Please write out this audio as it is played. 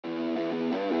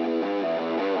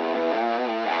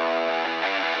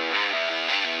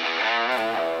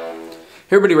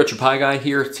Hey everybody, RetroPie Guy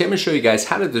here. Today I'm going to show you guys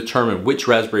how to determine which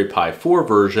Raspberry Pi 4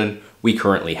 version we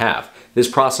currently have. This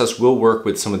process will work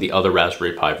with some of the other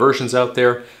Raspberry Pi versions out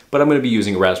there, but I'm going to be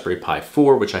using a Raspberry Pi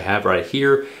 4, which I have right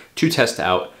here, to test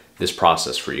out this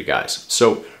process for you guys.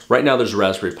 So right now there's a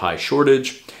Raspberry Pi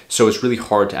shortage, so it's really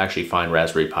hard to actually find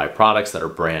Raspberry Pi products that are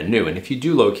brand new. And if you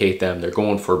do locate them, they're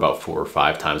going for about 4 or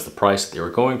 5 times the price they were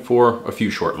going for a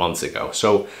few short months ago.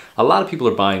 So a lot of people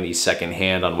are buying these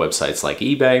secondhand on websites like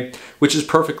eBay, which is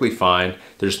perfectly fine.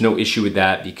 There's no issue with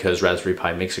that because Raspberry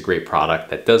Pi makes a great product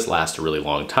that does last a really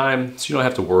long time. So you don't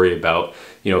have to worry about,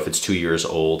 if it's 2 years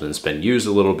old and it's been used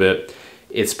a little bit,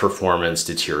 its performance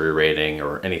deteriorating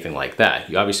or anything like that.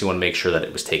 You obviously want to make sure that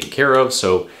it was taken care of.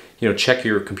 So check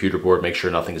your computer board, make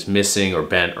sure nothing is missing or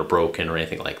bent or broken or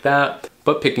anything like that.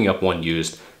 But picking up one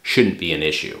used shouldn't be an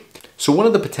issue. So one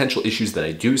of the potential issues that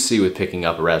I do see with picking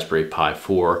up a Raspberry Pi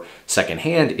 4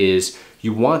 secondhand is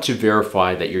you want to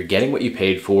verify that you're getting what you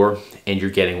paid for and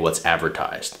you're getting what's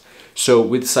advertised. So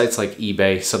with sites like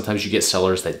eBay, sometimes you get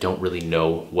sellers that don't really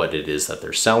know what it is that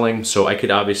they're selling. So I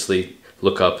could obviously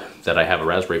look up that I have a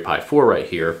Raspberry Pi 4 right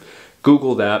here,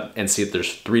 Google that and see if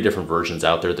there's 3 different versions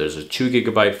out there. There's a 2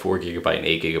 GB, 4 GB, and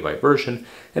 8 GB version.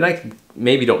 And I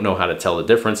maybe don't know how to tell the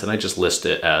difference, and I just list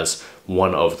it as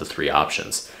one of the 3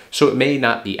 options. So it may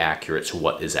not be accurate to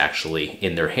what is actually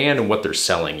in their hand and what they're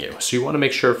selling you. So you want to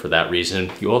make sure for that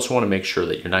reason. You also want to make sure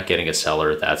that you're not getting a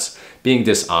seller that's being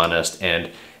dishonest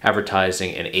and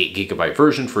advertising an 8 GB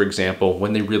version, for example,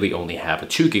 when they really only have a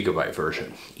 2 GB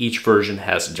version. Each version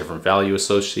has a different value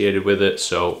associated with it.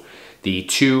 So the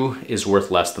 2 is worth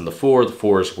less than the 4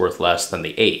 is worth less than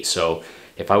the 8. So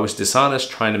if I was dishonest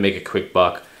trying to make a quick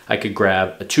buck, I could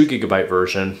grab a 2 GB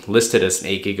version, list it as an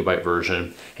 8 GB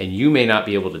version, and you may not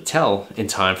be able to tell in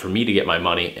time for me to get my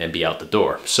money and be out the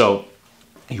door. So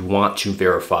you want to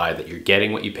verify that you're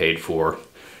getting what you paid for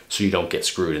so you don't get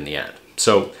screwed in the end.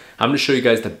 So I'm going to show you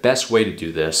guys the best way to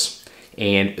do this.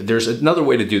 And there's another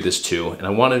way to do this too, and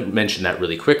I want to mention that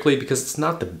really quickly because it's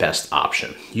not the best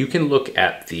option. You can look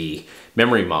at the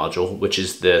memory module, which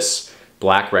is this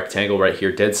black rectangle right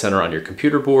here, dead center on your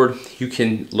computer board. You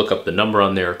can look up the number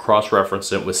on there,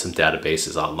 cross-reference it with some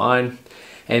databases online,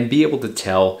 and be able to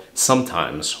tell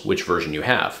sometimes which version you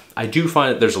have. I do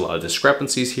find that there's a lot of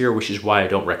discrepancies here, which is why I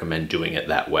don't recommend doing it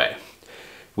that way.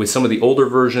 With some of the older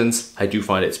versions, I do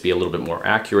find it to be a little bit more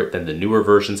accurate than the newer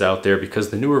versions out there because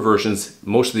the newer versions,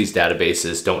 most of these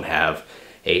databases don't have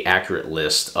an accurate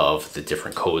list of the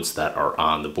different codes that are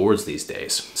on the boards these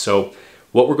days. So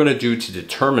what we're going to do to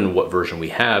determine what version we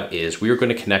have is we are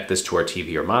going to connect this to our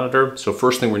TV or monitor. So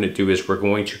first thing we're going to do is we're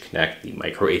going to connect the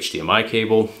micro HDMI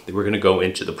cable. Then we're going to go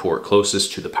into the port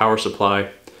closest to the power supply.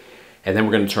 And then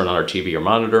we're going to turn on our TV or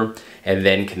monitor and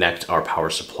then connect our power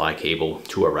supply cable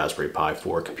to our Raspberry Pi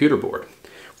 4 computer board.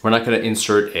 We're not going to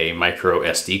insert a micro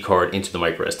SD card into the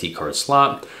micro SD card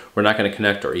slot. We're not going to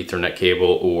connect our Ethernet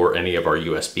cable or any of our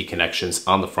USB connections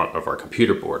on the front of our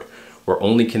computer board. We're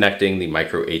only connecting the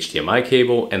micro HDMI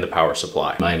cable and the power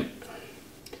supply.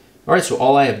 All right, so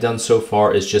all I have done so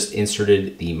far is just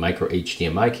inserted the micro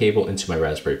HDMI cable into my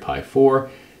Raspberry Pi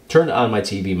 4, turned on my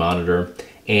TV monitor,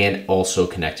 and also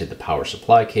connected the power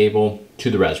supply cable to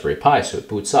the Raspberry Pi so it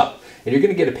boots up. And you're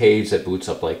going to get a page that boots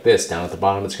up like this. Down at the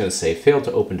bottom it's going to say failed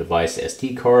to open device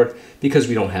SD card because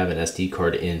we don't have an SD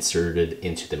card inserted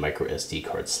into the micro SD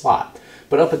card slot.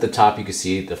 But up at the top you can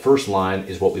see the first line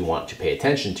is what we want to pay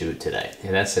attention to today.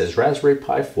 And that says Raspberry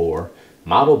Pi 4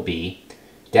 Model B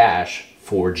dash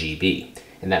 4GB.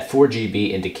 And that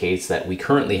 4GB indicates that we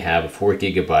currently have a 4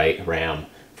 GB RAM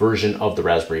version of the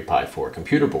Raspberry Pi 4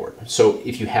 computer board. So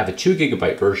if you have a 2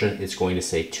 GB version, it's going to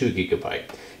say 2 GB.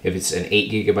 If it's an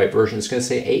 8 GB version, it's going to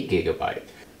say 8 GB.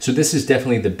 So this is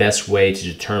definitely the best way to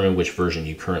determine which version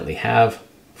you currently have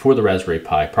for the Raspberry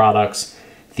Pi products.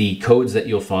 The codes that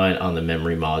you'll find on the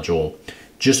memory module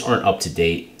just aren't up to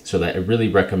date, so that I really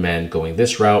recommend going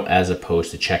this route as opposed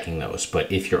to checking those.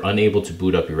 But if you're unable to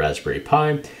boot up your Raspberry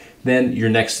Pi, then your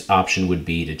next option would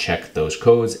be to check those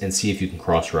codes and see if you can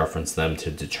cross-reference them to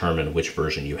determine which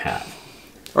version you have.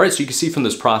 All right, so you can see from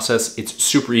this process, it's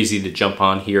super easy to jump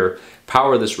on here,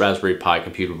 power this Raspberry Pi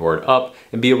computer board up,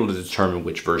 and be able to determine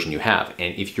which version you have.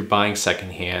 And if you're buying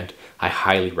secondhand, I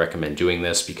highly recommend doing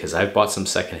this because I've bought some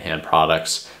secondhand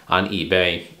products on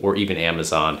eBay or even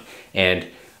Amazon, and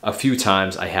a few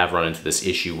times I have run into this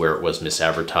issue where it was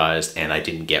misadvertised and I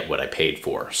didn't get what I paid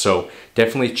for. So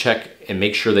definitely check and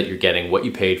make sure that you're getting what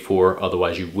you paid for.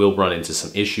 Otherwise you will run into some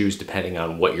issues depending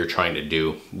on what you're trying to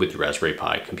do with your Raspberry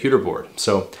Pi computer board.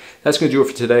 So that's going to do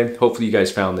it for today. Hopefully you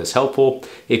guys found this helpful.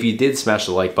 If you did, smash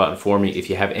the like button for me.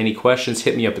 If you have any questions,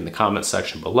 hit me up in the comment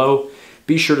section below.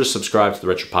 Be sure to subscribe to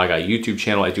the RetroPie Guy YouTube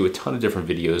channel. I do a ton of different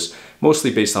videos,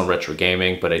 mostly based on retro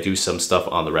gaming, but I do some stuff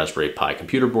on the Raspberry Pi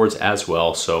computer boards as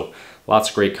well. So lots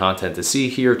of great content to see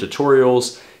here,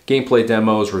 tutorials, gameplay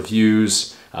demos,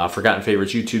 reviews, Forgotten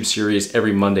Favorites YouTube series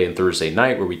every Monday and Thursday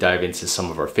night where we dive into some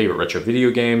of our favorite retro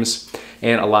video games,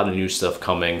 and a lot of new stuff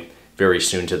coming very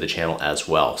soon to the channel as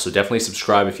well. So definitely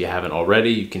subscribe if you haven't already.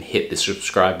 You can hit the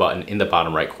subscribe button in the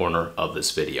bottom right corner of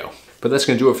this video. But that's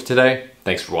going to do it for today.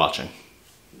 Thanks for watching.